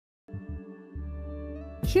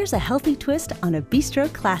Here's a healthy twist on a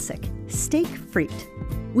bistro classic, steak frite.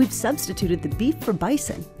 We've substituted the beef for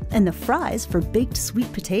bison and the fries for baked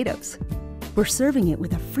sweet potatoes. We're serving it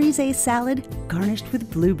with a frisse salad garnished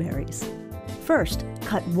with blueberries. First,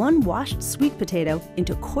 cut one washed sweet potato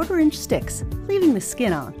into 1/4-inch sticks, leaving the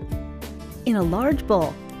skin on. In a large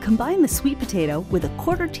bowl, combine the sweet potato with a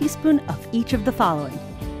 1/4 teaspoon of each of the following: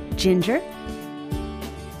 ginger,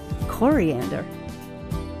 coriander,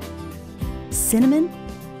 cinnamon,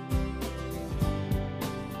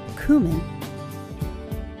 cumin,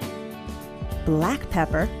 black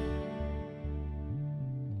pepper,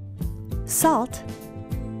 salt,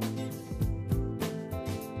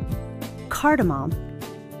 cardamom,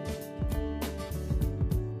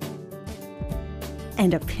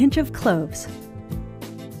 and a pinch of cloves.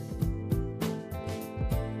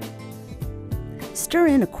 Stir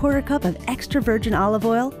in a 1/4 cup of extra virgin olive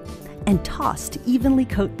oil and toss to evenly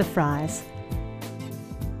coat the fries.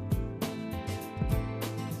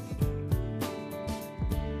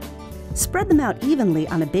 Spread them out evenly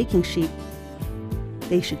on a baking sheet.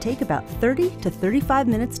 They should take about 30 to 35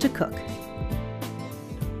 minutes to cook.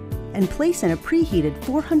 And place in a preheated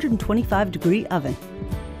 425-degree oven.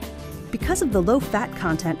 Because of the low fat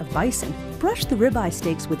content of bison, brush the ribeye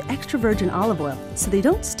steaks with extra virgin olive oil so they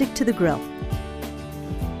don't stick to the grill.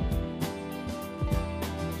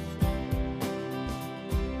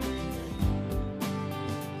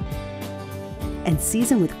 And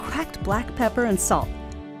season with cracked black pepper and salt.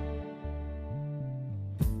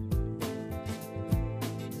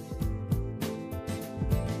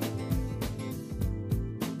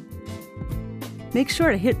 Make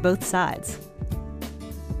sure to hit both sides.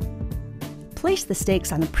 Place the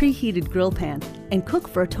steaks on a preheated grill pan and cook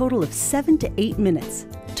for a total of 7 to 8 minutes,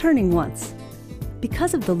 turning once.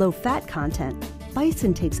 Because of the low fat content,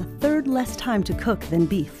 bison takes 1/3 less time to cook than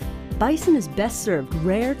beef. Bison is best served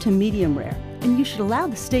rare to medium rare, and you should allow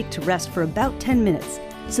the steak to rest for about 10 minutes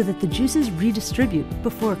so that the juices redistribute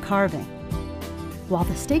before carving. While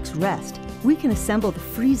the steaks rest, we can assemble the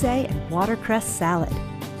frisse and watercress salad.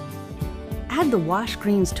 Add the washed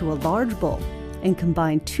greens to a large bowl and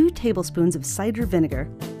combine 2 tablespoons of cider vinegar,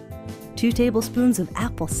 2 tablespoons of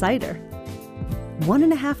apple cider,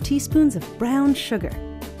 1½ teaspoons of brown sugar,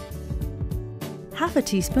 ½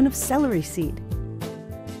 teaspoon of celery seed,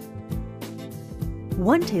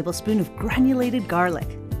 1 tablespoon of granulated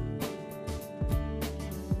garlic,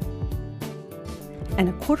 and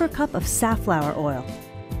a 1/4 cup of safflower oil,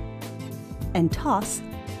 and toss.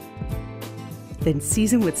 Then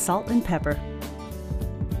season with salt and pepper.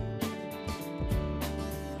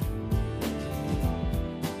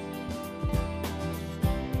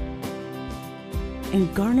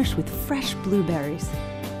 And garnish with fresh blueberries.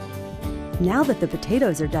 Now that the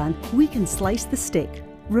potatoes are done, we can slice the steak.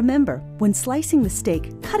 Remember, when slicing the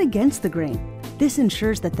steak, cut against the grain. This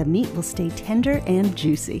ensures that the meat will stay tender and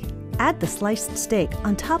juicy. Add the sliced steak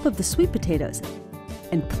on top of the sweet potatoes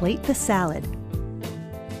and plate the salad.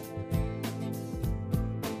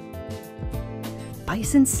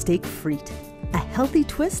 Bison steak frite, a healthy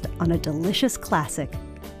twist on a delicious classic.